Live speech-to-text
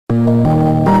السلام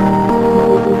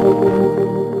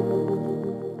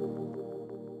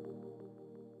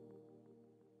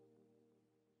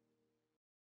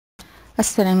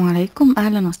عليكم،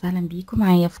 اهلا وسهلا بيكم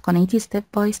معايا في قناتي ستيب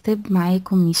باي ستيب.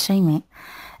 معاكم ميس شيماء.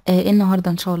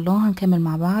 النهارده ان شاء الله هنكمل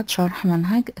مع بعض شرح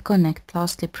منهج كونكت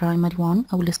كلاس لبرايمري 1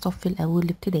 او للصف الاول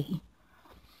الابتدائي.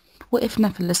 وقفنا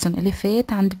في الليسون اللي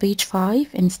فات عند page 5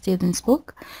 in students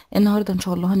book. النهارده ان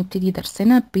شاء الله هنبتدي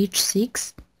درسنا page 6.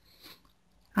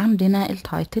 عندنا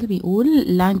التايتل بيقول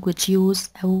language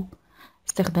use او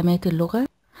استخدامات اللغة.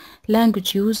 language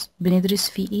use بندرس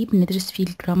فيه ايه؟ بندرس فيه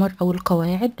الجرامر او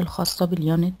القواعد الخاصة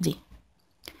باليونت دي.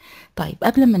 طيب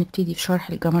قبل ما نبتدي في شرح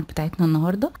الجرامر بتاعتنا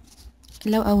النهارده،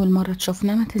 لو اول مره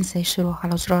تشوفنا ما تنساش تروح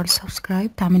على زرار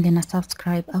سبسكرايب، تعمل لنا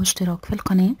سبسكرايب او اشتراك في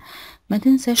القناه. ما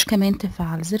تنساش كمان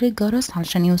تفعل زر الجرس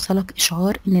علشان يوصلك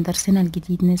اشعار ان درسنا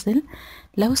الجديد نزل.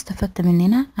 لو استفدت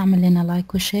مننا اعمل لنا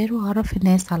لايك وشير وعرف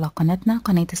الناس على قناتنا،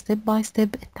 قناه ستيب باي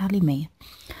ستيب التعليميه.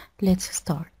 Let's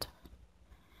start.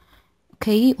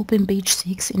 Okay, open page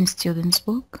 6 in students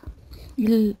book.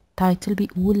 التايتل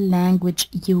بيقول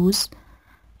language use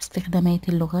استخدامات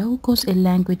اللغة. وجزء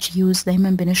language use دايما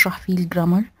بنشرح فيه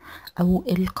الجرامر أو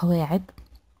القواعد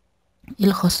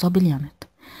الخاصة باليونت.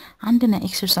 عندنا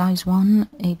exercise 1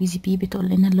 BZP بتقول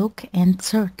لنا look and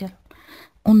circle،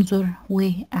 انظر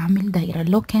واعمل دايرة.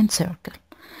 look and circle.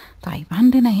 طيب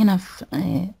عندنا هنا في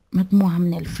مجموعة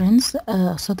من الفريندز.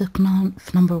 صديقنا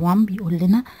في نمبر 1 بيقول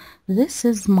لنا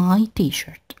this is my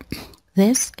t-shirt.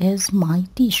 this is my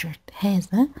t-shirt.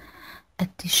 هذا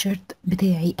التيشيرت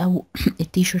بتاعي او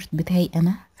التيشيرت بتاعي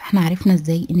انا. فاحنا عرفنا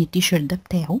ازاي ان التيشيرت ده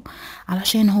بتاعه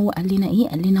علشان هو قال لنا ايه؟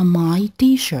 قال لنا my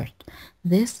t-shirt.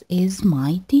 this is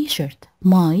my t-shirt.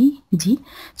 my دي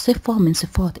صفة من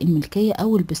صفات الملكية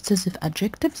او البوسيسيف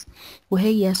adjectives،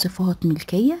 وهي صفات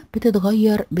ملكية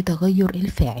بتتغير بتغير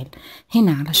الفاعل.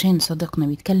 هنا علشان صديقنا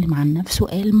بيتكلم عن نفسه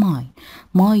قال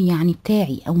my يعني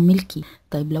بتاعي او ملكي.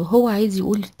 طيب لو هو عايز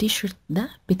يقول التيشيرت ده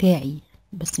بتاعي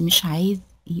بس مش عايز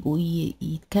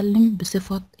يتكلم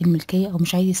بصفة الملكية أو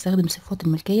مش عايز يستخدم صفة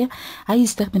الملكية، عايز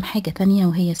يستخدم حاجة تانية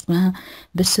وهي اسمها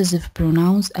possessive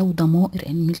pronouns أو ضمائر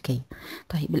الملكية.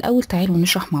 طيب الأول تعالوا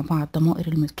نشرح مع بعض ضمائر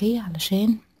الملكية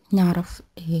علشان نعرف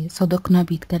صديقنا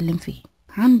بيتكلم فيه.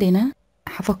 عندنا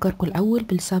هفكركم الأول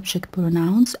بالsubject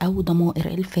pronouns أو ضمائر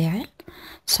الفاعل.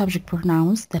 subject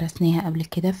pronouns درسناها قبل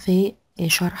كده في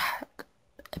شرح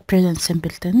present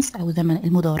simple tense أو زمن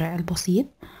المضارع البسيط.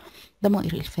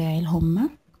 ضمائر الفاعل هم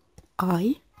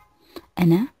I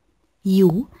أنا،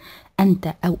 you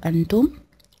أنت أو أنتم،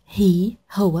 he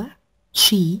هو،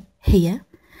 she هي،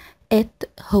 it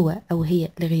هو أو هي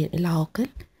لغير العاقل،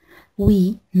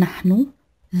 we نحن،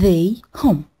 they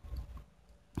هم.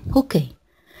 أوكي.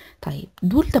 طيب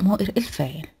دول ضمائر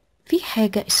الفاعل. في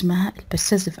حاجة اسمها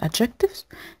possessive adjectives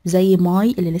زي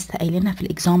my اللي لسه قايلينها في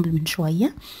الإكزامبل من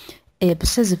شوية.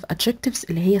 possessive adjectives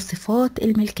اللي هي صفات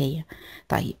الملكية.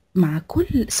 طيب مع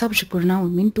كل subject pronoun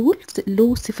من دول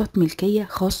له صفة ملكية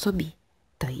خاصة بيه.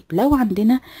 طيب لو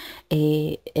عندنا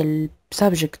ال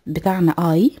subject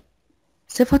بتاعنا I،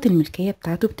 صفة الملكية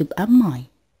بتاعته بتبقى my.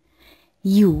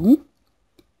 you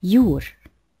your،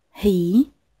 he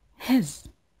his،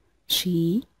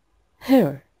 she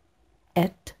her،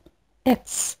 it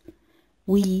its،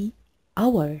 we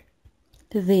our،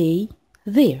 they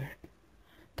their.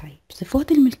 طيب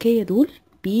صفات الملكية دول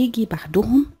بيجي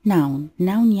بعدهم noun.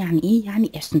 noun يعني ايه؟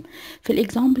 يعني اسم. في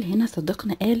الاكزامبل هنا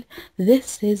صديقنا قال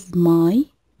this is my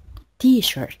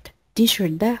t-shirt. t-shirt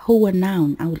ده هو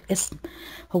noun او الاسم.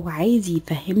 هو عايز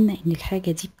يفهمنا ان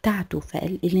الحاجة دي بتاعته،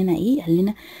 فقال لنا ايه؟ قال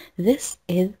لنا this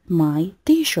is my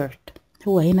t-shirt.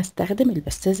 هو هنا استخدم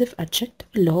البوسيسيف adjective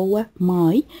اللي هو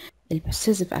my.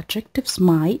 البوسيسيف adjectives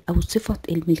my أو صفة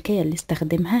الملكية اللي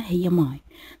استخدمها هي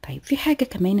my. طيب في حاجة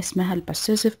كمان اسمها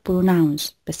البوسيسيف pronouns.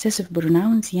 possessive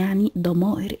pronouns يعني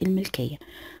ضمائر الملكية،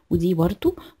 ودي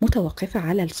برضو متوقفة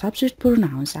على السبجكت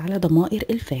pronouns على ضمائر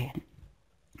الفاعل.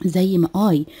 زي ما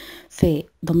I في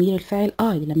ضمير الفاعل I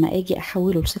لما اجي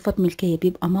احوله لصفة ملكية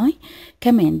بيبقى my،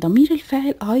 كمان ضمير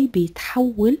الفاعل I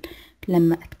بيتحول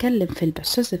لما اتكلم في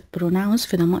البوسيسيف pronouns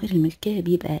في ضمائر الملكية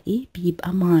بيبقى ايه؟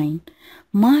 بيبقى mine.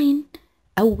 mine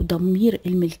او ضمير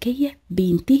الملكية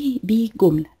بينتهي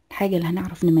بجملة. الحاجة اللي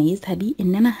هنعرف نميزها بيه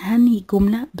ان انا هنهي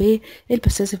جملة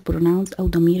بالبوسيسيف pronouns او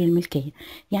ضمير الملكية.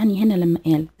 يعني هنا لما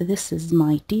قال this is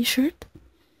my t-shirt،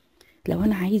 لو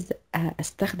انا عايز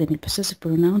استخدم البوسيسيف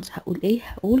pronouns هقول ايه؟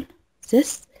 هقول this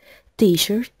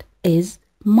t-shirt is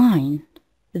mine.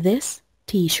 this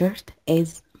t-shirt is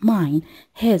mine.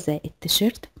 هذا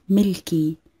التيشيرت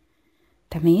ملكي.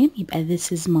 تمام؟ يبقى this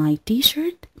is my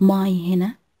t-shirt. my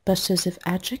هنا possessive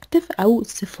adjective او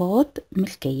صفات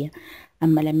ملكية.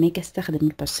 اما لما اجي استخدم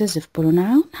البوسيسيف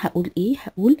بروناون هقول ايه؟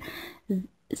 هقول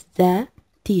the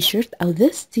t-shirt او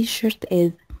this t-shirt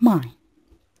is mine.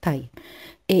 طيب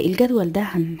الجدول ده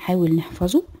هنحاول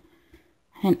نحفظه.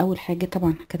 أول حاجة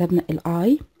طبعا كتبنا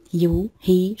I you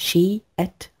he she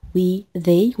it we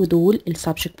they ودول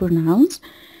subject pronouns.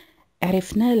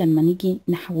 عرفنا لما نيجي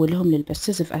نحولهم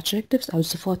للبوسيسيف adjectives أو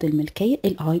الصفات الملكية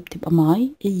I بتبقى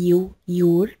my you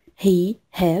your he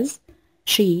his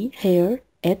she her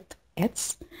it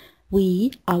its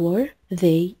we our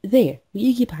they their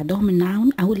ويجي بعدهم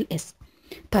النون أو الاسم.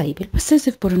 طيب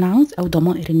البوسيسيف بروناونز او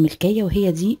ضمائر الملكيه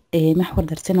وهي دي محور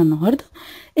درسنا النهارده.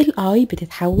 الاي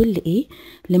بتتحول لايه؟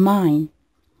 لماين.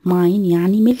 ماين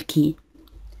يعني ملكي.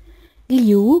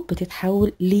 اليو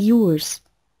بتتحول ليورز،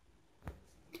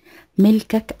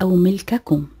 ملكك او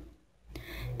ملككم.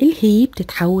 الهي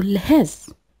بتتحول لهز،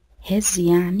 هز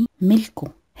يعني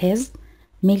ملكه، هز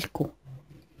ملكه.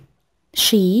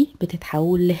 شي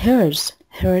بتتحول لهيرز،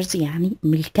 هيرز يعني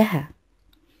ملكها.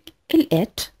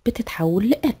 الات بتتحول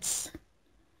لاتس،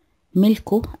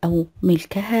 ملكه أو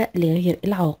ملكها لغير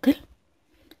العاقل.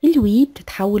 الوي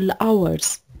بتتحول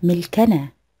لأورز، ملكنا.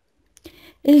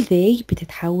 الذي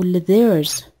بتتحول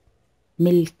لtheirs،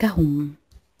 ملكهم.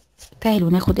 تعالوا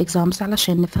ناخد examples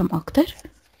علشان نفهم أكتر.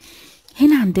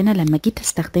 هنا عندنا لما جيت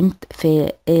استخدمت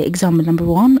في example number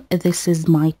 1 this is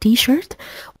my t-shirt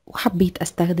وحبيت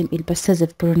استخدم البوسيسيف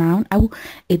pronoun او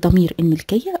ضمير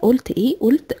الملكية، قلت ايه؟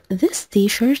 قلت this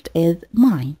t-shirt is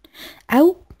mine.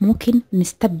 او ممكن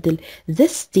نستبدل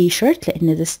this t-shirt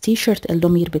لان this t-shirt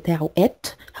الضمير بتاعه it،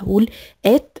 هقول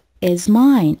it is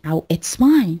mine او it's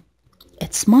mine.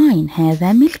 it's mine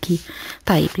هذا ملكي.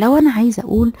 طيب لو انا عايزة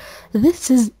اقول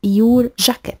this is your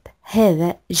jacket،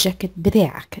 هذا الجاكيت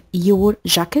بتاعك. your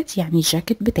jacket يعني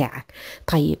الجاكيت بتاعك.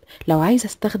 طيب لو عايزة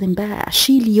استخدم بقى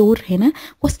اشيل your هنا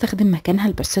واستخدم مكانها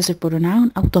البوسيسيف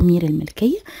بروناون او ضمير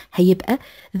الملكية، هيبقى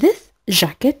this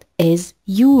jacket is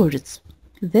yours.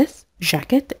 this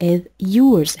jacket is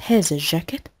yours، هذا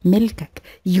الجاكيت ملكك.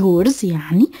 yours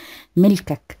يعني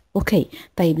ملكك. اوكي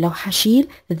طيب لو هشيل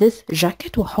this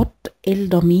jacket واحط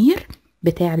الضمير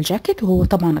بتاع الجاكيت وهو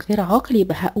طبعا غير عاقل،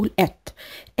 يبقى هقول it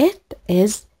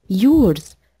is yours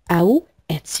أو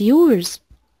it's yours.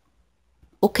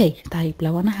 اوكي طيب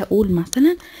لو انا هقول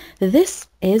مثلا this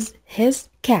is his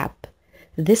cap،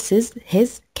 this is his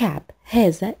cap،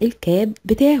 هذا الكاب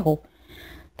بتاعه.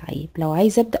 طيب لو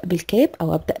عايز ابدأ بالكاب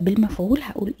او ابدأ بالمفعول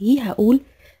هقول ايه؟ هقول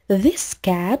this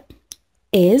cap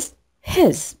is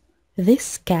his،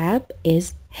 this cap is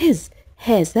his،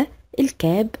 هذا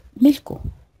الكاب ملكه.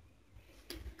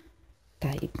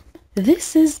 طيب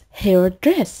this is her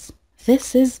dress،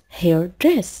 this is her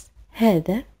dress،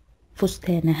 هذا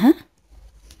فستانها.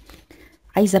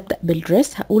 عايزة أبدأ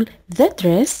بالدرس هقول the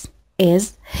dress is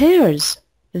hers،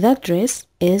 the dress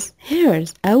is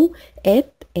hers أو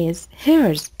it is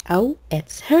hers أو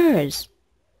it's hers.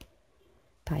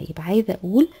 طيب عايزة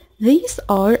أقول these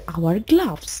are our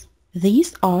gloves،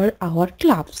 these are our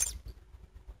gloves.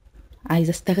 عايزة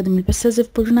استخدم البوسيسيف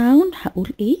pronoun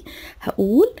هقول ايه؟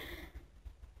 هقول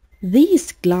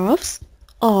these gloves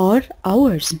are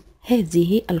ours،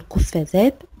 هذه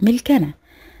القفازات ملكنا.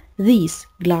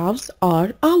 these gloves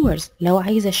are ours. لو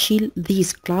عايزة اشيل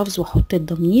these gloves واحط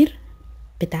الضمير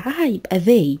بتاعها يبقى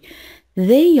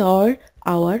they are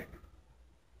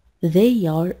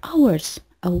ours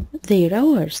او they're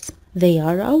ours، they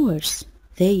are ours،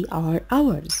 they are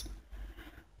ours.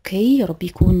 اوكي يا رب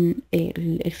يكون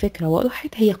الفكرة وضحت.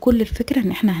 هي كل الفكرة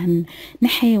ان احنا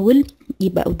هنحاول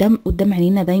يبقى قدام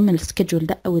عينينا دايما السكيدجول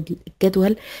ده او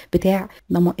الجدول بتاع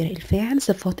ضمائر الفاعل،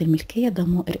 صفات الملكية،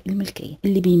 ضمائر الملكية.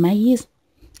 اللي بيميز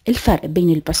الفرق بين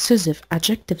البوسيسيف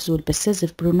adjectives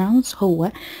والبوسيسيف pronouns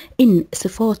هو ان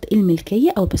صفات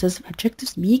الملكية او البوسيسيف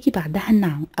adjectives بيجي بعدها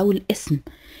النوun او الاسم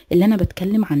اللي انا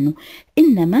بتكلم عنه،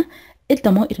 انما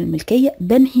الضمائر الملكية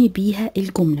بنهي بيها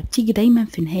الجملة، بتيجي دايما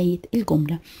في نهاية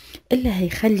الجملة. اللي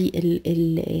هيخلي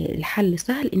الحل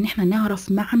سهل ان احنا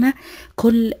نعرف معنى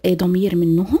كل ضمير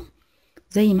منهم.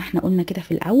 زي ما احنا قلنا كده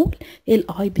في الاول،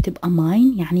 الاي بتبقى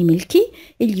mine يعني ملكي،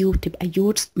 اليو بتبقى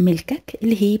yours ملكك،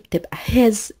 الهي بتبقى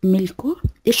his ملكه،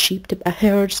 الشي بتبقى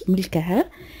hers ملكها،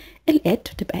 الات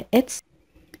بتبقى its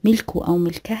ملكه او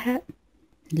ملكها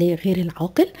لغير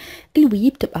العاقل، الوي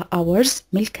بتبقى ours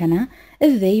ملكنا،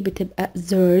 الذي بتبقى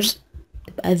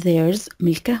theirs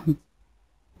ملكهم.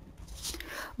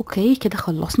 اوكي كده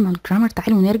خلصنا الجرامر.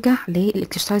 تعالوا نرجع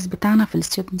للاكسرسايز بتاعنا في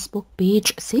الستودنتس بوك بيج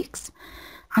 6.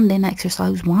 عندنا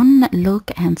exercise 1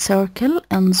 look and circle،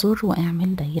 انظر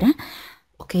واعمل دايرة.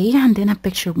 اوكي عندنا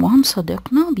picture 1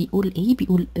 صديقنا بيقول ايه؟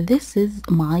 بيقول this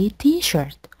is my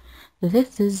t-shirt،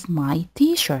 this is my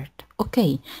t-shirt.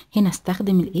 اوكي، هنا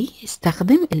استخدم الايه؟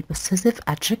 استخدم البوسيسيف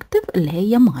adjective اللي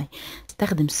هي my.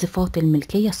 استخدم صفات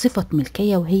الملكية، صفة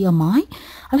ملكية وهي my،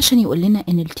 علشان يقول لنا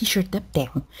ان التيشيرت ده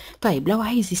بتاعه. طيب لو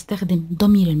عايز يستخدم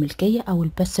ضمير الملكية او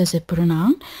البوسيسيف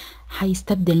pronoun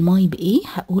هيستبدل my بايه؟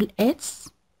 هقول it's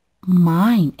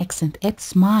mine. excellent.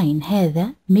 it's mine.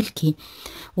 هذا ملكي.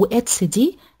 و it's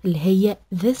دي اللي هي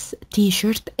this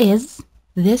t-shirt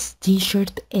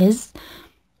is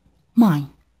mine.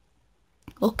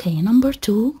 Okay, number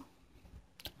 2.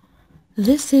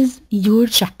 This is your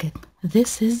jacket.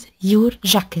 This is your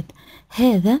jacket.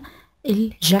 هذا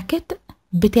الجاكيت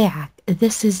بتاعك.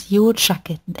 This is your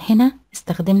jacket. هنا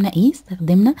استخدمنا ايه؟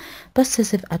 استخدمنا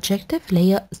possessive adjective اللي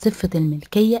هي صفة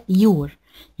الملكية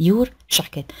your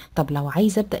jacket. طب لو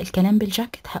عايز ابدأ الكلام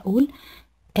بالجاكيت هقول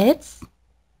it's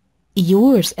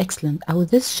yours. excellent. او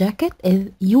this jacket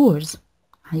is yours.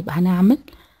 هيبقى هنعمل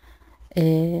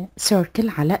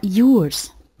circle على yours.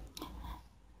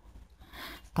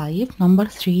 طيب number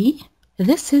 3.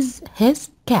 This is his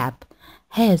cab.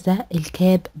 هذا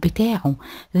الكاب بتاعه.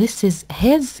 This is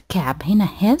his cab. هنا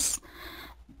his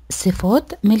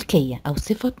صفات ملكية أو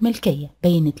صفة ملكية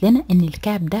بينت لنا إن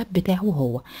الكاب ده بتاعه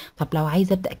هو. طب لو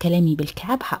عايزة أبدأ كلامي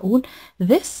بالكاب هقول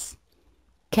this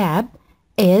cab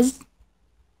is.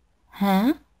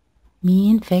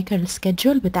 مين فاكر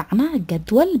السكيدجول بتاعنا؟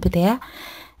 الجدول بتاع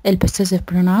البوسيسيف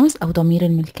بروناونز أو ضمير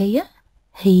الملكية.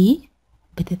 هي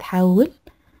بتتحول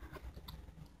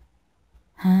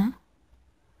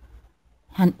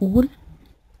هنقول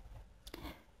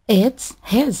it's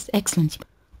his. excellent.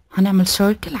 هنعمل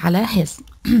circle على his.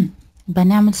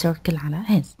 بنعمل circle على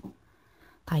his.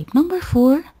 طيب number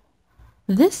 4.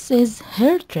 This is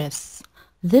her dress.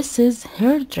 This is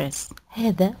her dress.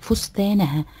 هذا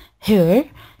فستانها. her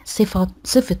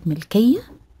صفة ملكية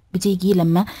بتيجي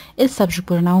لما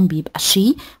السبجكت pronoun بيبقى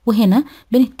she، وهنا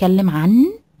بنتكلم عن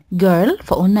girl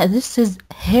فقلنا this is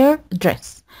her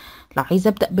dress. لو عايزة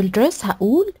أبدأ بالدرس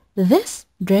هقول this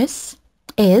dress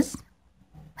is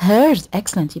hers.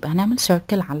 excellent. يبقى هنعمل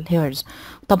circle على hers.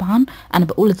 طبعا أنا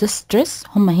بقول this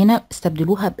dress، هما هنا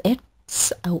استبدلوها ب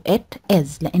it's أو it is،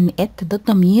 لأن it ده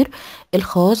الضمير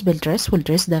الخاص بالدرس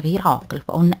والدرس ده غير عاقل،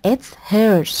 فقلنا it's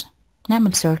hers.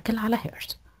 نعمل circle على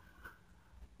hers.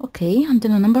 اوكي،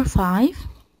 عندنا number 5.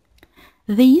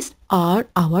 These are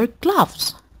our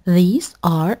gloves. These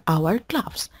are our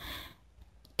gloves.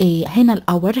 هنا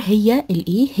الأور هي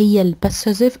الإيه؟ هي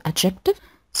البوسيسيف adjective.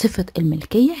 صفة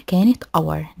الملكية كانت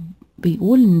our.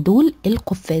 بيقول إن دول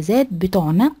القفازات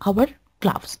بتوعنا our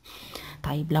gloves.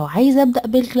 طيب لو عايزة أبدأ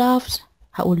بالgloves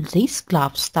هقول these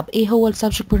gloves. طب إيه هو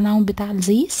السبجكت pronoun بتاع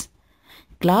these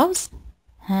gloves؟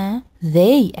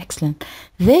 they. excellent.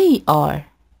 they are.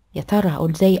 يا ترى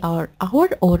هقول they are our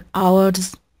or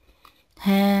ours؟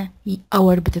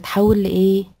 our بتتحول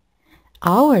لإيه؟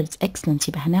 ours. excellent.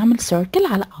 يبقى هنعمل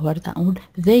circle على our ده، نقول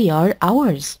they are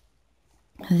ours.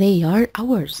 they are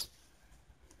ours.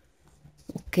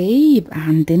 اوكي، يبقى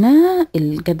عندنا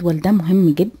الجدول ده مهم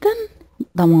جدا.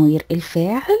 ضمائر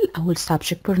الفاعل او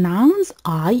subject pronouns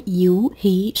I you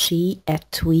he she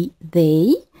it we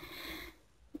they.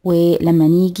 ولما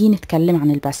نيجي نتكلم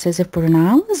عن الباسيف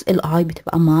pronouns الاي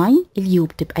بتبقى mine، اليو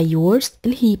بتبقى yours،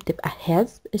 الهي بتبقى his،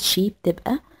 الشي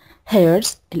بتبقى hers،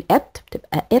 الات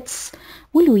بتبقى its،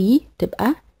 والوي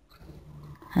بتبقى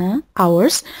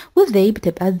ours، والthey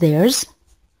بتبقى theirs.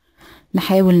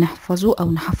 نحاول نحفظه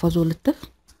او نحفظه للطفل.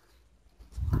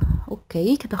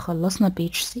 اوكي كده خلصنا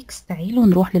page 6. تعالوا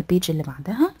نروح للبيج اللي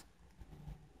بعدها.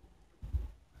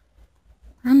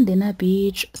 عندنا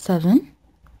page 7.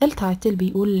 التايتل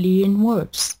بيقول learn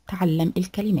words. تعلم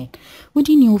الكلمات،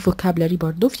 ودي new vocabulary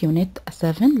برضو في unit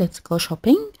 7 let's go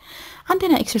shopping.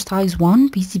 عندنا exercise 1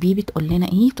 PCB بتقول لنا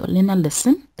ايه؟ بتقول لنا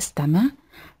listen استمع،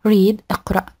 read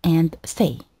اقرأ and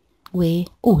say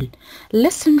وقول.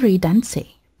 listen read and say.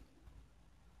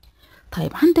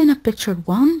 طيب عندنا picture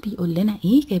 1 بيقول لنا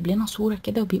ايه؟ جايب لنا صورة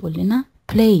كده وبيقول لنا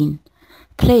plain.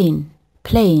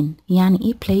 يعني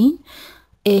ايه plain؟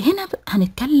 هنا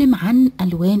هنتكلم عن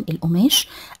ألوان القماش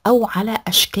أو على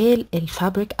أشكال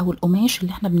الفابريك أو القماش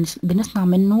اللي احنا بنصنع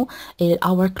منه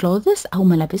our clothes أو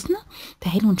ملابسنا.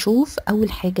 تعالوا نشوف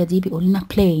أول حاجة دي بيقول لنا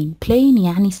plain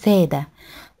يعني سادة،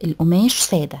 القماش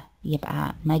سادة.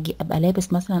 يبقى ما أجي أبقى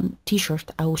لابس مثلا تي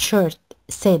شيرت أو شيرت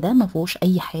سادة ما فيهوش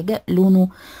أي حاجة لونه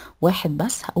واحد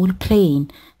بس، هقول plain.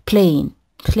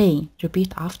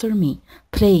 repeat after me.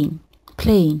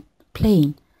 plain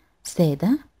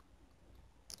سادة.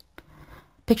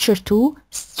 picture 2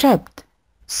 strapped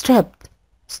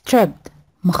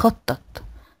مخطط.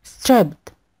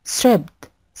 strapped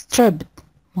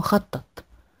مخطط.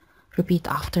 repeat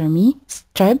after me.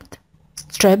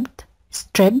 strapped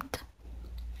stripped.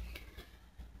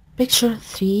 Picture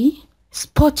 3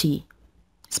 spotty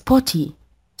spotty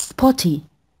spotty.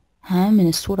 ها من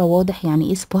الصورة واضح يعني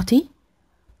ايه spotty؟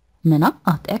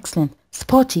 منقط. excellent.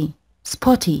 spotty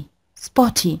spotty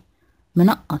spotty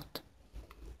منقط.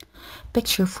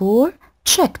 Picture 4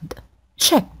 checked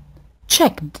checked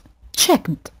checked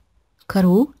checked.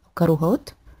 كاروهات.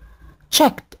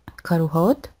 checked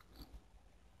كاروهات.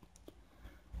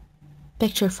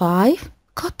 Picture 5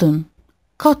 cotton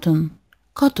cotton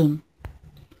cotton.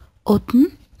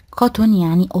 cotton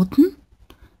يعني قطن.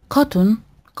 cotton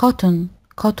cotton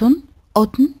cotton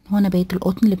قطن هو نبات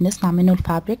القطن اللي بنصنع منه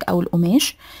الفابريك أو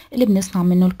القماش اللي بنصنع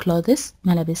منه الكلوثس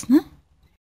ملابسنا.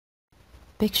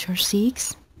 Picture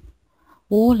 6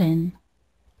 woolen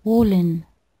woolen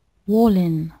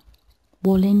woolen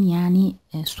woolen يعني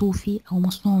صوفي أو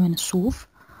مصنوع من الصوف.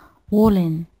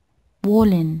 woolen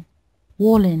woolen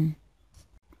woolen.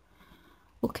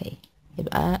 اوكي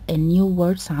يبقى النيو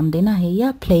ووردز عندنا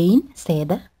هي plain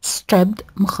سادة، stripped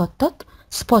مخطط،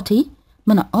 spotty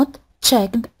منقط،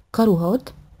 checked كاروهات،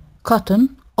 cotton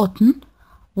قطن،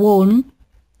 wool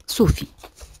صوفي.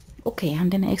 اوكي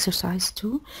عندنا exercise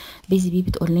 2 بيزي بي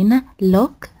بتقول لنا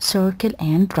look circle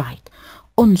and write.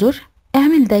 انظر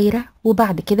اعمل دايرة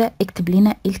وبعد كده اكتب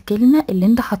لنا الكلمة اللي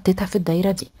انت حطيتها في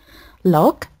الدايرة دي.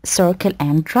 look circle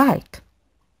and write.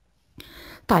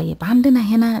 طيب عندنا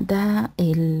هنا ده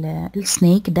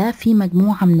السنيك ده في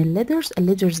مجموعة من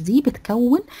الليترز دي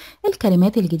بتكون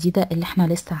الكلمات الجديدة اللي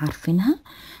احنا لسه عارفينها.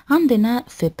 عندنا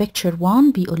في picture 1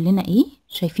 بيقول لنا ايه؟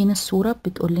 شايفين الصورة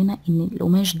بتقول لنا ان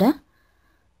القماش ده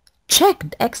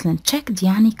checked. excellent. checked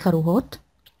يعني كاروهات.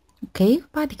 اوكي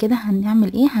بعد كده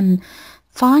هنعمل ايه؟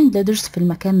 find letters في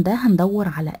المكان ده، هندور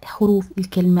على حروف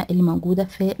الكلمة اللي موجودة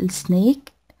في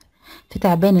السنيك في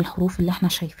تعبان الحروف اللي احنا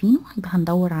شايفينه. يبقى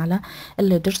هندور على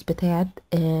الليترز بتاعت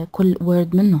كل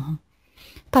word منهم.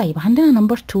 طيب عندنا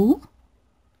نمبر 2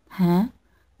 ها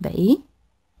ده ايه؟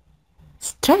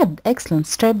 strapped. excellent.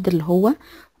 strapped اللي هو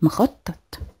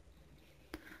مخطط.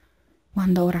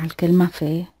 وهندور على الكلمة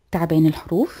في تعبان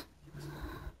الحروف.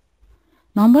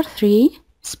 نمبر 3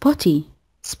 spotty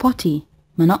spotty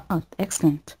منقط.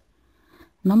 excellent.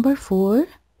 نمبر 4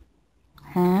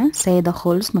 ها سادة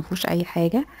خالص مفيهوش أي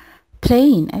حاجة.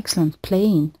 plain. excellent.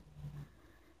 plain.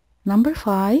 نمبر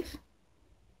 5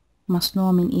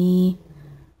 مصنوع من ايه؟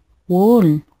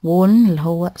 wool. wool اللي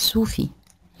هو صوفي.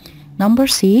 نمبر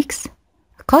 6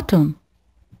 cotton.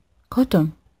 cotton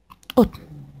قطن.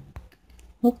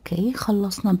 اوكي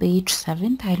خلصنا بيج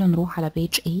 7. تعالوا نروح على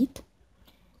بيج 8.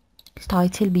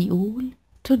 التايتل بيقول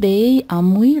today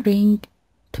I'm wearing.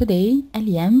 today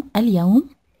اليوم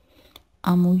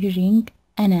I'm wearing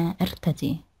أنا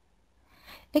أرتدي.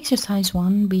 exercise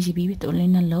 1 بيجي بي بتقول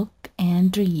لنا look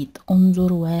and read.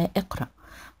 انظر واقرأ.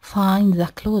 find the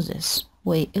clothes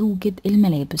واوجد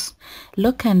الملابس.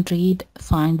 look and read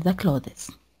find the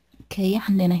clothes. اوكي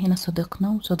عندنا هنا صديقنا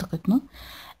وصديقتنا.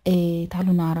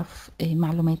 تعالوا نعرف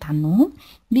معلومات عنهم.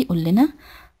 بيقول لنا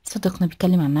صديقنا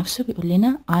بيتكلم عن نفسه بيقول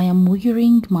لنا I am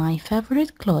wearing my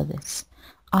favorite clothes.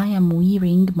 I am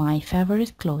wearing my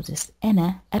favorite clothes.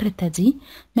 أنا أرتدي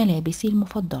ملابسي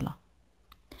المفضلة.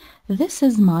 This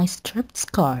is my striped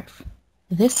scarf.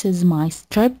 This is my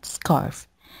striped scarf.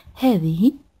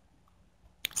 هذه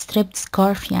striped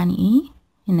scarf يعني ايه؟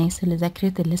 الناس اللي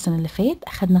ذاكرت الليسن اللي فات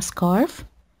أخدنا scarf.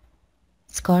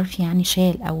 scarf يعني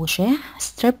شال أو وشاح.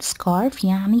 stripped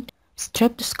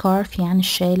scarf يعني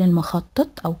الشال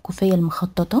المخطط أو الكوفية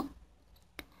المخططة.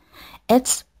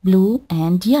 It's blue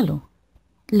and yellow.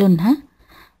 لونها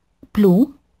blue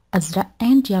أزرق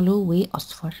and yellow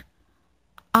وأصفر.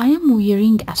 I am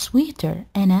wearing a sweater.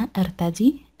 أنا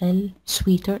أرتدي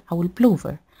السويتر أو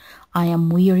البلوفر. I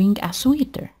am wearing a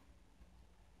sweater.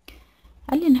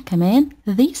 قال لنا كمان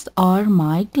these are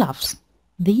my gloves.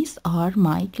 These are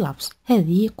my gloves.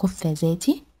 هذه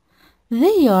قفازاتي.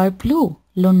 They are blue.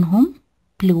 لونهم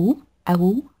blue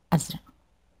أو أزرق.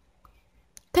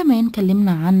 كمان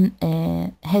كلمنا عن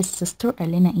his sister.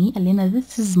 قال لنا ايه؟ قال لنا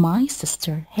this is my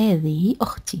sister. هذه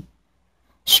أختي.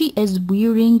 She is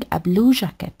wearing a blue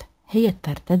jacket. هي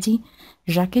ترتدي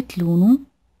جاكيت لونه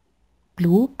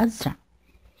blue أزرق.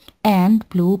 And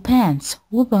blue pants.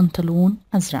 وبنطلون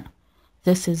أزرق.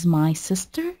 This is my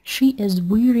sister. She is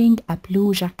wearing a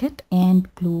blue jacket and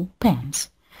blue pants.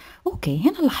 اوكي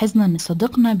هنا لاحظنا ان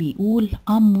صديقنا بيقول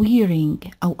I'm wearing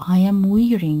او I am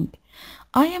wearing.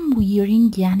 I am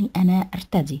wearing يعني أنا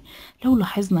أرتدي. لو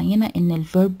لاحظنا هنا إن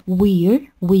الفيرب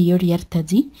wear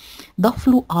يرتدي ضاف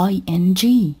له ing.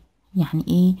 يعني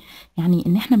إيه؟ يعني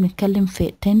إن إحنا بنتكلم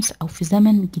في tense أو في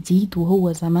زمن جديد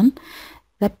وهو زمن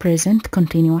the present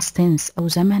continuous tense أو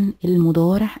زمن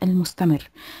المضارع المستمر.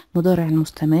 المضارع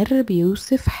المستمر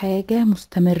بيوصف حاجة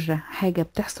مستمرة، حاجة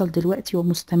بتحصل دلوقتي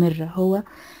ومستمرة. هو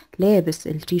لابس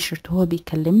التيشيرت وهو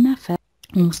بيكلمنا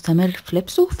ومستمر في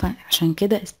لبسه، فعشان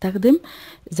كده استخدم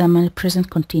زمن present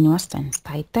continuous tense.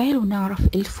 طيب تعالوا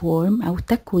نعرف الفورم أو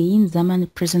تكوين زمن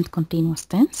present continuous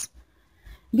tense.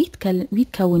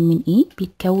 بيتكون من ايه؟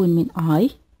 بيتكون من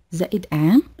I زائد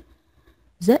am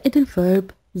زائد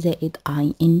الفيرب زائد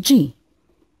ing،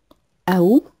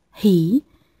 أو he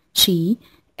she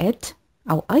it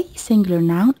أو أي singular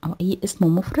noun أو أي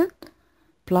اسم مفرد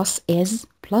plus is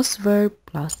plus verb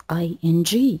plus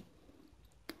ing،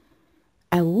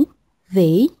 أو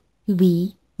they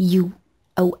we you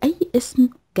أو أي اسم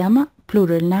جمع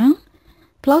plural noun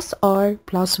plus are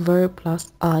plus verb plus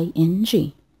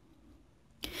ing.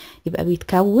 يبقى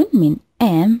بيتكون من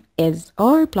am is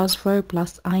are plus verb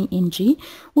plus ing،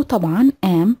 وطبعا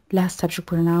am لها subject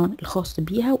pronoun الخاص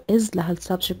بيها، و is لها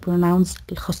subject pronouns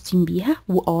الخاصين بيها،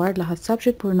 و are لها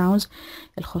subject pronouns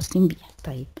الخاصين بيها.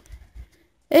 طيب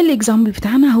الاكزامبل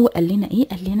بتاعنا هو قال لنا ايه؟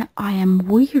 قال لنا I am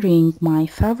wearing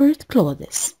my favorite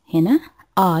clothes. هنا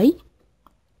I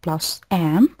plus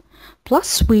am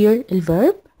plus wear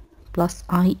الverb plus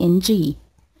ing.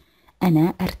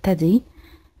 أنا أرتدي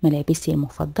ملابسي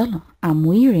المفضلة. I'm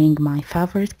wearing my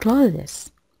favorite clothes.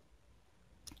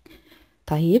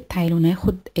 طيب تعالوا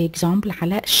ناخد example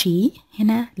على she.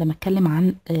 هنا لما اتكلم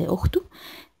عن أخته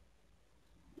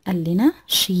قال لنا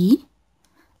she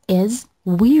is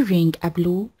wearing a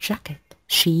blue jacket.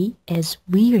 She is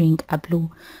wearing a blue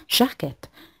jacket.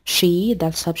 She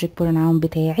ده subject pronoun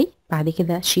بتاعي، بعد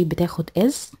كده she بتاخد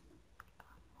is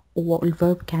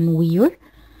والverb كان wear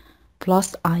plus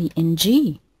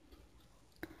ing.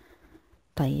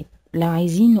 طيب لو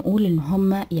عايزين نقول ان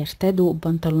هما يرتدوا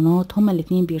بنطلونات، هما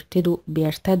الاتنين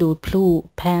بيرتدوا blue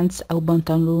pants او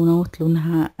بنطلونات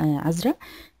لونها ازرق،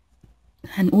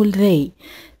 هنقول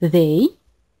they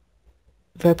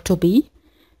verb to be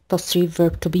تصريف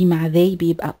verb to be مع they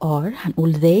بيبقى are،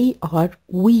 هنقول they are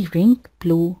wearing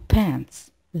blue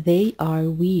pants. They are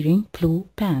wearing blue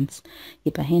pants.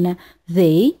 يبقى هنا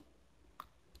they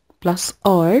plus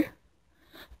are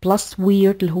plus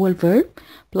wear اللي هو الverb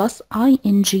plus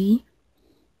ing.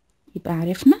 يبقى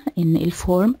عرفنا ان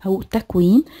الفورم او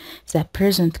تكوين the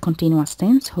present continuous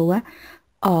tense هو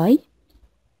I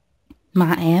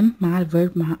مع am مع الverb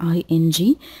مع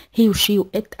ing، he و she و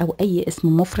it او اي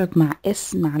اسم مفرد مع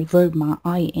s مع الverb مع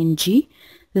ing،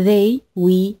 they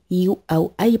we you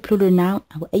او اي plural noun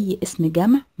او اي اسم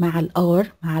جمع مع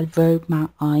الار مع الverb مع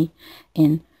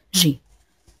ing.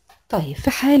 طيب في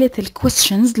حالة ال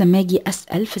questions لما اجي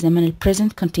اسأل في زمن ال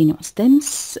present continuous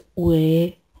tense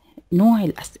ونوع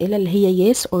الاسئلة اللي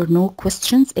هي yes or no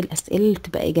questions، الاسئلة اللي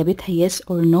بتبقى اجابتها yes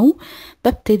or no،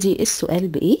 ببتدي السؤال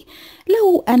بايه؟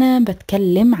 لو انا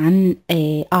بتكلم عن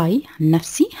I عن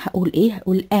نفسي هقول ايه؟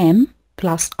 هقول am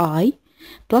plus I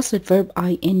plus الverb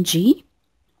ing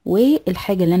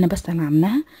والحاجة اللي انا بسأل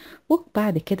عنها،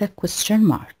 وبعد كده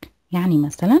question mark. يعني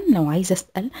مثلا لو عايزة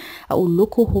اسأل اقول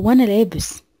لكم هو انا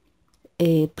لابس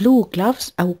blue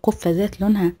gloves او قفازات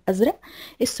لونها ازرق،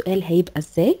 السؤال هيبقى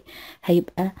ازاي؟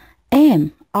 هيبقى am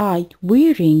I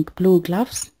wearing blue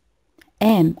gloves؟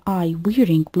 am I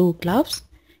wearing blue gloves؟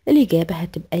 الإجابة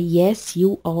هتبقى yes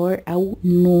you are أو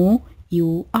no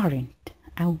you aren't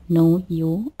أو no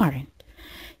you aren't.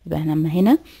 يبقى لما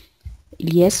هنا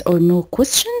yes or no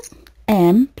questions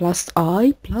am plus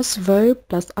I plus verb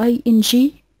plus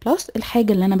ing plus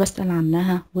الحاجة اللي أنا بسأل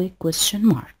عنها و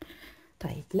question mark.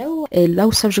 طيب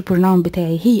لو subject pronoun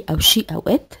بتاعي هي أو she أو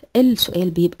it،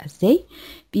 السؤال بيبقى ازاي؟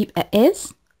 بيبقى is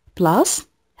plus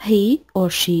he or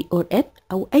she or it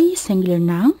أو أي singular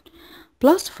noun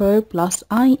plus verb plus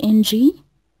ing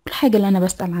الحاجة اللي أنا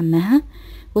بسأل عنها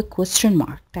و question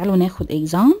mark. تعالوا ناخد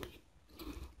example.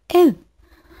 Is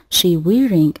she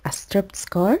wearing a striped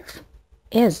scarf?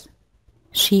 Is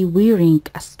she wearing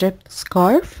a striped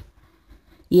scarf?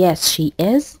 Yes she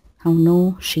is أو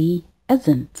no she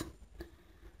isn't.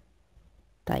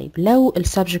 طيب لو ال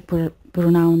subject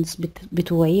pronouns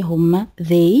بتوعي هما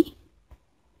they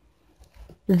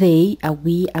أو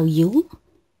we أو you،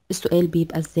 السؤال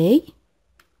بيبقى ازاي؟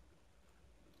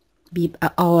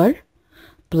 بيبقى are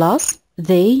plus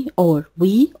they or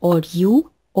we or you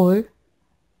or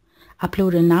a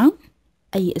plural noun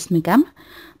أي اسم جمع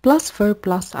plus verb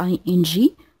plus ing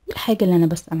الحاجة اللي أنا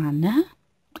بسأل عنها.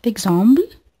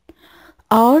 example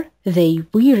are they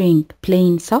wearing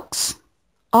plain socks؟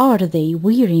 are they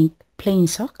wearing plain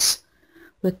socks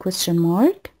with question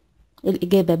mark؟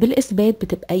 الإجابة بالإثبات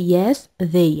بتبقى yes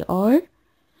they are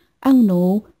أو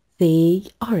no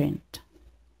they aren't.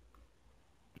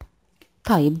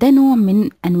 طيب ده نوع من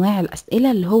أنواع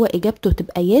الأسئلة اللي هو إجابته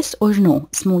تبقى yes or no،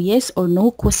 اسمه yes or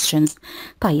no questions.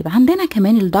 طيب عندنا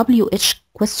كمان ال WH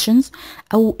questions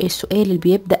أو السؤال اللي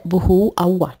بيبدأ بهو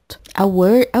أو what أو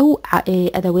where أو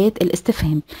أدوات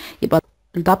الاستفهام. يبقى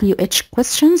ال WH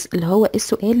questions اللي هو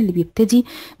السؤال اللي بيبتدي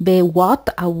ب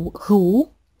what أو who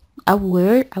أو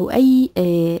where أو أي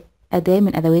أداة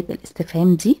من أدوات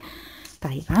الاستفهام دي.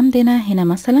 طيب عندنا هنا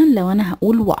مثلا لو أنا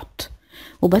هقول what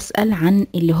وبسأل عن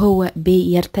اللي هو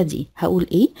بيرتدي، هقول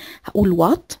ايه؟ هقول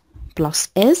what plus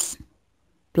is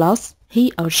plus he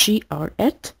or she or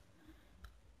it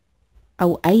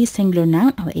او اي singular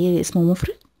noun او اي اسم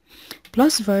مفرد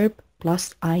plus verb plus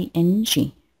ing.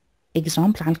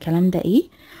 example على الكلام ده ايه؟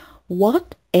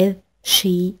 what is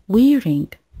she wearing?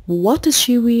 what is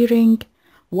she wearing?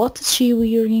 what is she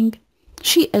wearing?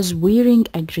 she is wearing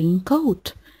a green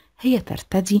coat. هي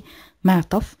ترتدي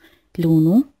معطف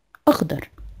لونه أخضر.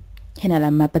 هنا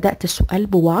لما بدأت السؤال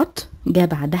بوات جاء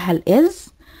بعدها الإز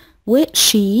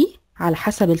وشي على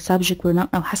حسب السبجكت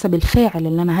أو حسب الفاعل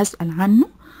اللي أنا هسأل عنه،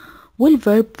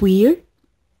 والفيرب wear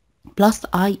plus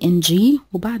ing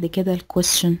وبعد كده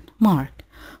الquestion mark.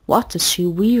 What is she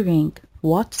wearing?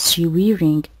 What is she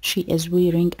wearing? She is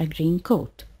wearing a green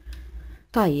coat.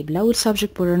 طيب لو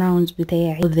السبجكت pronouns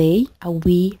بتاعي they أو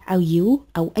we أو you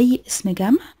أو أي اسم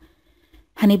جمع،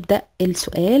 هنبدأ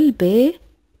السؤال ب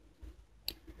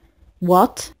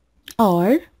what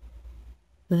are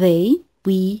they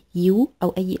we you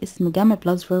أو أي اسم جمع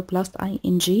plus verb plus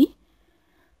ing.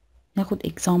 ناخد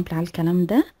example على الكلام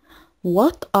ده.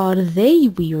 what are they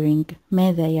wearing؟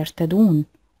 ماذا يرتدون؟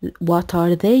 what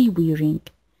are they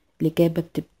wearing؟ الإجابة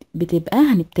بتبقى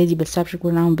هنبتدي بالسبجكت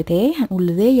pronoun بتاعي، هنقول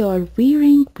they are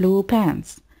wearing blue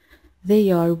pants.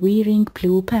 they are wearing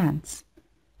blue pants.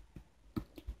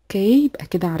 اوكي يبقى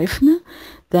كده عرفنا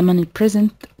زمن ال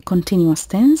present continuous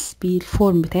tense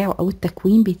بالفورم بتاعه او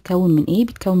التكوين بيتكون من ايه.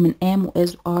 بيتكون من am و is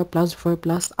و are plus verb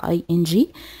plus ing.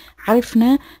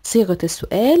 عرفنا صيغة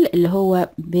السؤال اللي هو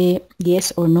ب yes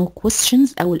or no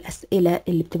questions او الاسئلة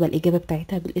اللي بتبقى الاجابة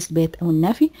بتاعتها بالاثبات او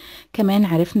النفي. كمان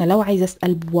عرفنا لو عايزة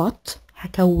اسأل ب what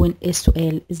هكون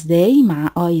السؤال ازاي، مع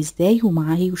I ازاي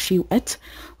ومع he و she و it،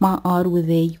 مع are و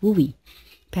they و we.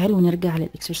 تعالوا نرجع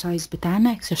للإكسرسايز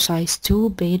بتاعنا. exercise 2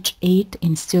 page 8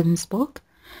 in student's book.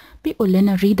 بيقول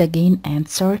لنا read again and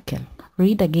circle.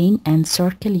 read again and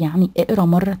circle يعني اقرا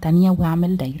مرة تانية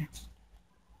واعمل دايرة.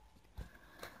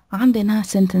 عندنا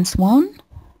sentence 1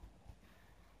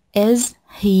 is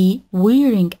he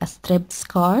wearing a striped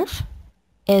scarf?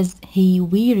 is he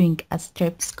wearing a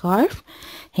striped scarf؟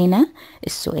 هنا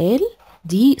السؤال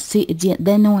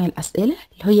ده نوع الأسئلة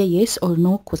اللي هي yes or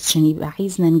no question، يبقى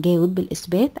عايزنا نجاوب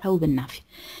بالإثبات أو بالنفي.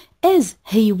 is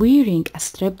he wearing a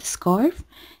striped scarf؟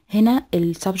 هنا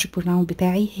السبجكت pronoun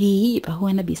بتاعي he، يبقى هو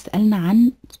هنا بيسألنا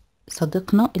عن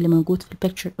صديقنا اللي موجود في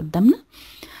البيكتشر قدامنا.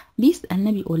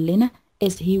 بيسألنا بيقول لنا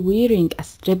is he wearing a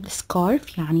striped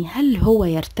scarf؟ يعني هل هو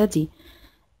يرتدي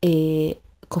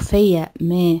كوفية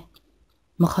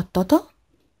مخططة؟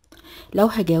 لو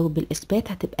هجاوب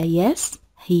بالإثبات هتبقى yes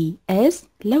he is،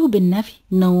 لو بالنفي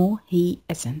no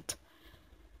he isn't.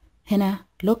 هنا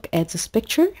look at this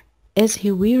picture. is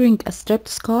he wearing a striped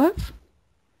scarf؟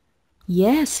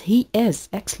 yes he is.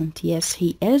 excellent. yes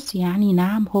he is يعني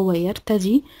نعم هو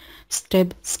يرتدي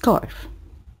striped scarf.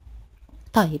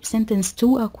 طيب sentence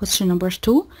 2 أو question number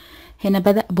 2 هنا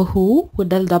بدأ بهو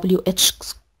وده ال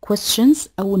WH questions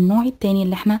أو النوع التاني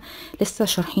اللي احنا لسه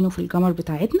شارحينه في الجرامر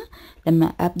بتاعتنا. لما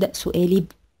أبدأ سؤالي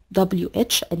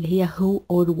WH اللي هي who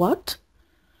or what،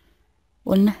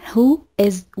 قلنا who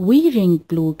is wearing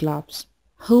blue gloves.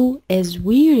 who is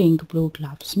wearing blue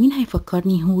gloves؟ مين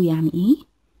هيفكرني هو يعني ايه؟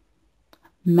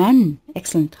 من.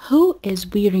 excellent. who is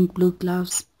wearing blue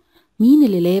gloves؟ مين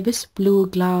اللي لابس blue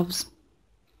gloves؟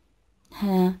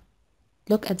 ها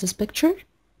look at this picture.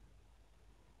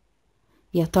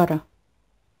 يا ترى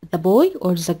the boy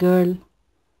or the girl؟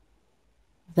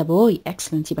 the boy.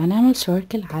 excellent. يبقى نعمل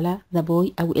circle على the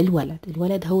boy أو الولد.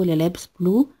 الولد هو اللي لابس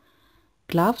blue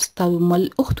gloves. طب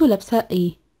امال أخته لابسة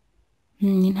ايه؟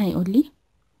 مين هيقول لي؟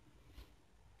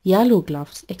 yellow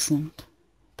gloves. excellent.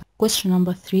 question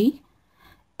number 3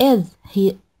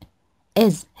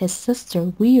 is his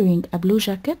sister wearing a blue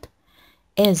jacket؟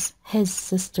 is his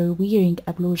sister wearing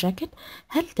a blue jacket؟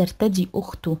 هل ترتدي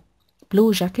أخته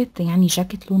blue jacket يعني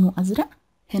جاكيت لونه أزرق؟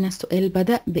 هنا السؤال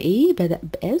بدأ بإيه؟ بدأ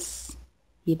بإس،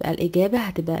 يبقى الإجابة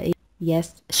هتبقى إيه؟ yes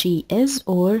she is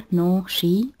or no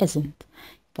she isn't.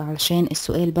 فعلشان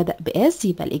السؤال بدأ بإس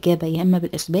يبقى الإجابة يا إما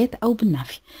بالإثبات أو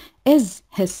بالنفي. is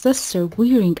his sister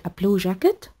wearing a blue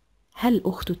jacket؟ هل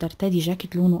أخته ترتدي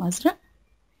جاكيت لونه أزرق؟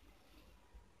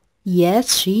 Yes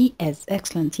she is.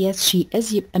 Excellent. Yes she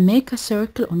is. يبقى make a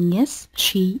circle on yes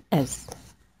she is.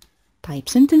 طيب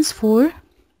sentence 4.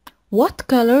 What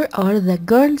color are the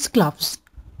girls gloves?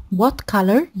 What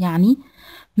color يعني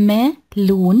ما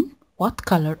لون. What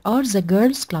color are the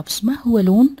girls gloves؟ ما هو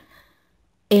لون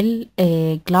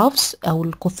gloves أو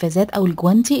القفازات أو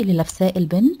الجوانتي اللي لابساه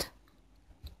البنت؟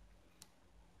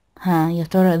 ها يا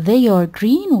ترى they are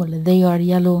green ولا they are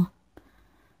yellow؟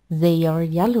 they are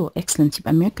yellow. excellent.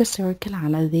 يبقى make a circle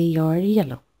على they are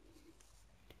yellow.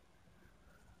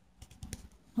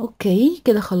 اوكي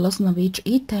كده خلصنا بيج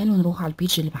 8. تعالوا نروح على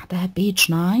البيج اللي بعدها بيج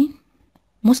 9.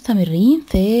 مستمرين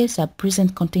في sub present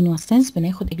continuous tense.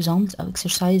 بناخد examples او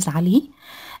exercise عليه.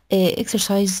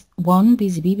 exercise 1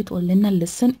 بي بي بتقول لنا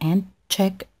listen and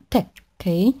check tick.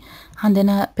 اوكي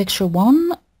عندنا picture 1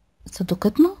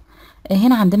 صديقتنا.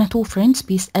 هنا عندنا two friends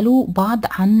بيسألوا بعض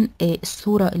عن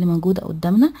الصورة اللي موجودة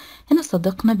قدامنا. هنا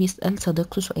صديقنا بيسأل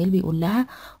صديقته سؤال بيقول لها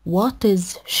what is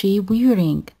she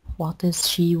wearing؟ what is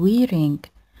she wearing؟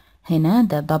 هنا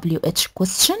ده WH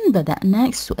question. بدأنا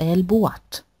السؤال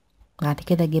بوات، بعد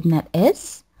كده جبنا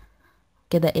اس،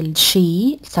 كده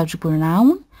she subject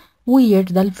pronoun،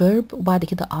 wear ده الverb، وبعد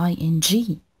كده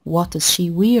ing. what is she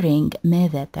wearing؟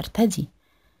 ماذا ترتدي؟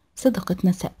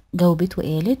 صديقتنا جاوبت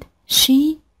وقالت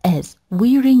she is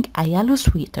wearing a yellow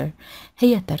sweater.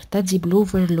 هي ترتدي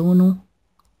بلوفر لونه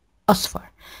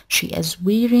أصفر. she is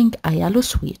wearing a yellow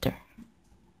sweater.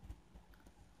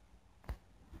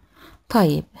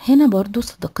 طيب هنا برضو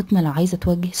صديقتنا لو عايزة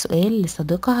توجه سؤال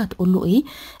لصديقها هتقول له ايه؟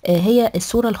 هي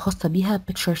الصورة الخاصة بيها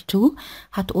picture 2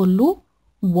 هتقول له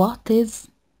what is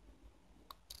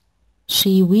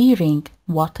she wearing؟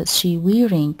 what is she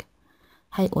wearing؟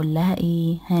 هيقول لها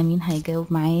ايه؟ مين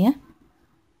هيجاوب معايا؟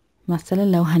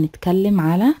 مثلا لو هنتكلم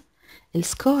على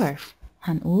السكارف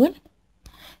هنقول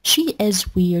she is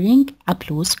wearing a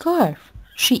blue scarf.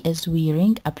 she is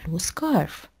wearing a blue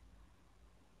scarf.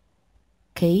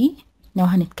 اوكي لو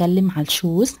هنتكلم على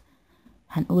الشوز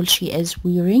هنقول she is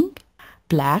wearing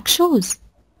black shoes.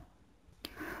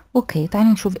 اوكي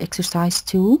تعالوا نشوف exercise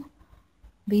 2.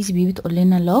 بي بتقول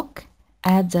لنا look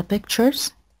at the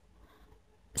pictures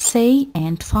say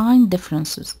and find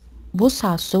differences. بص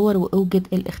على الصور واوجد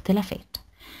الاختلافات.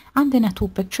 عندنا two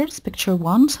pictures. picture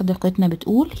 1 صديقتنا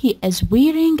بتقول he is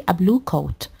wearing a blue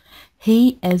coat.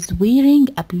 he is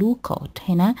wearing a blue coat.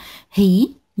 هنا he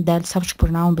ده ال subject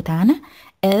pronoun بتاعنا،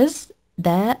 is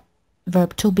ده verb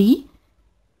to be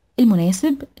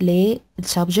المناسب لل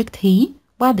subject he،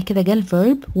 بعد كده جه ال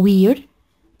verb wear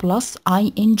plus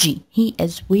ing. he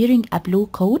is wearing a blue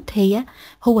coat.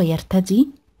 هو يرتدي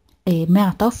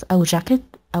معطف أو جاكيت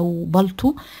أو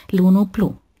بلطو لونه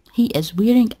blue. he is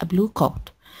wearing a blue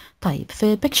coat. طيب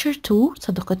في picture 2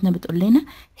 صديقتنا بتقول لنا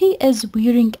he is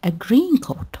wearing a green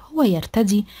coat. هو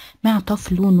يرتدي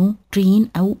معطف لونه green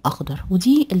أو أخضر.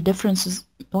 ودي ال differences،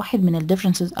 واحد من ال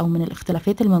differences أو من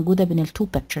الاختلافات الموجودة بين ال two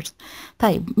pictures.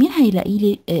 طيب مين هيلاقي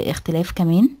لي اختلاف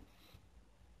كمان؟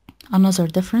 another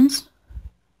difference.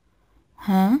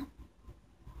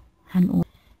 هنقول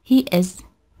he is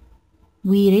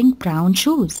wearing brown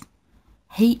shoes.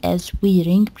 he is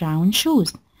wearing brown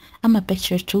shoes. أما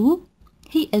picture 2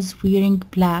 he is wearing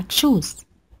black shoes.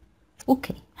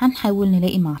 اوكي هنحاول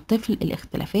نلاقي مع الطفل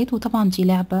الاختلافات، وطبعا دي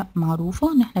لعبة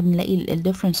معروفة ان احنا بنلاقي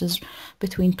ال differences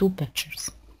between two pictures.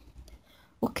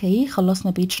 اوكي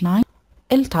خلصنا page 9.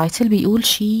 التايتل بيقول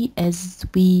she is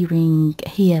wearing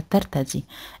هي ترتدي.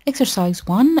 exercise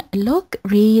 1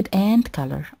 look read and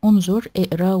color. انظر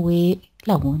اقرا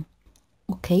ولون.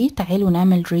 اوكي تعالوا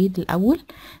نعمل read الاول،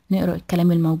 نقرا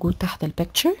الكلام الموجود تحت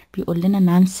البيكتشر. بيقول لنا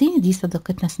نانسي، دي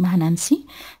صديقتنا اسمها نانسي.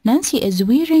 نانسي is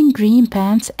wearing green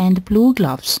pants and blue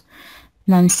gloves.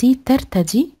 نانسي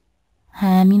ترتدي،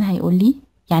 مين هيقول لي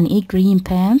يعني ايه green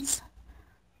pants؟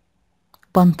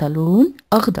 بنطلون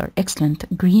اخضر.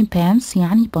 excellent. green pants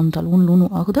يعني بنطلون لونه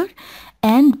اخضر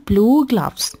and blue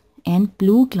gloves. and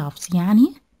blue gloves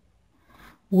يعني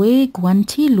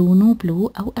وجوانتي لونه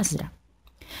blue او ازرق.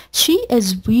 she is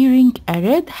wearing a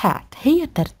red hat. هي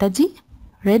ترتدي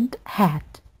red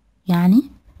hat يعني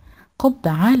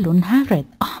قبعة لونها red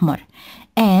أحمر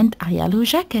and a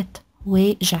yellow jacket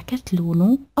وجاكيت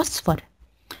لونه أصفر.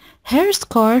 her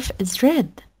scarf is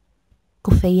red.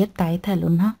 الكوفية بتاعتها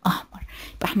لونها أحمر.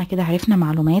 يبقى احنا كده عرفنا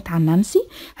معلومات عن نانسي.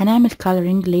 هنعمل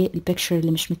coloring للبيكتشر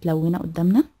اللي مش متلونة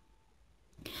قدامنا.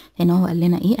 هنا هو قال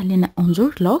لنا ايه؟ قال لنا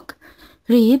انظر look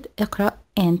read اقرأ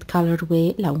and color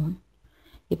ولون.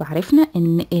 يبقى عرفنا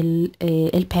ان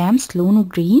البانس لونه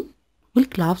جرين،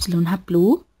 والكلافز لونها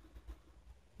بلو،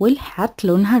 والهات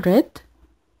لونها ريد،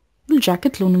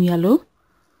 والجاكيت لونه يلو،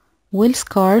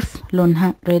 والسكارف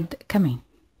لونها ريد كمان.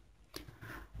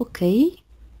 اوكي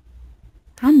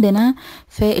عندنا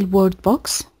في الوورد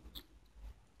بوكس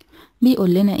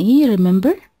بيقول لنا ايه؟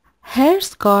 remember her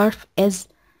scarf is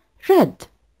red.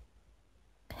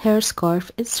 her scarf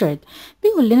is red.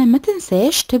 بيقول لنا ما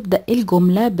تنساش تبدأ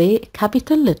الجملة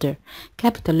بكابيتال لتر.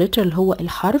 كابيتال لتر اللي هو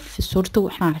الحرف في صورته،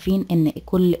 واحنا عارفين ان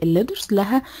كل الليترز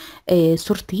لها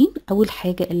صورتين. اول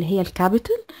حاجة اللي هي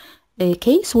الكابيتال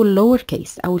كيس واللور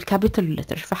كيس او الكابيتال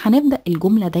لتر، فهنبدأ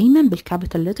الجملة دايما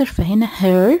بالكابيتال لتر. فهنا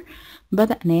her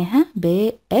بدأناها ب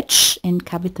H in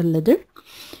capital letter.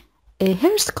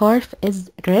 her scarf is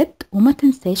red. وما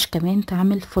تنساش كمان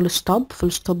تعمل full stop.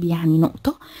 full stop يعني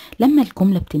نقطة. لما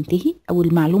الجملة بتنتهي او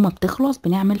المعلومة بتخلص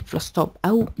بنعمل full stop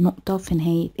او نقطة في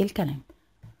نهاية الكلام.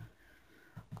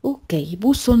 اوكي،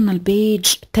 وصلنا لبيج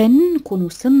 10. نكون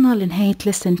وصلنا لنهاية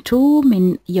lesson 2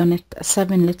 من unit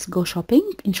 7 let's go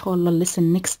shopping. ان شاء الله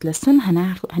lesson next lesson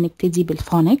هنبتدي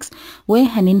بالفونكس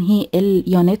وهننهي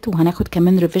اليونت، وهناخد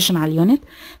كمان ريفيجن على اليونت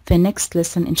في next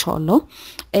lesson ان شاء الله.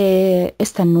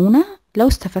 استنونا. لو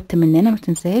استفدت مننا ما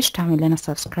تنساش تعمل لنا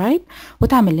سبسكرايب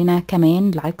وتعمل لنا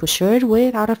كمان لايك وشير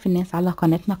وتعرف الناس على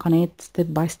قناتنا، قناة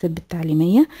ستيب باي ستيب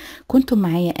التعليمية. كنتم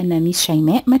معايا انا ميس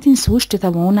شيماء. ما تنسوش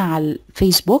تتابعونا على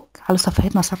الفيسبوك على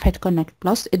صفحتنا، صفحة كونكت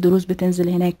بلس. الدروس بتنزل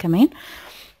هناك كمان.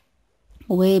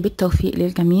 وبالتوفيق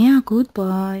للجميع. جود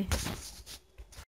باي.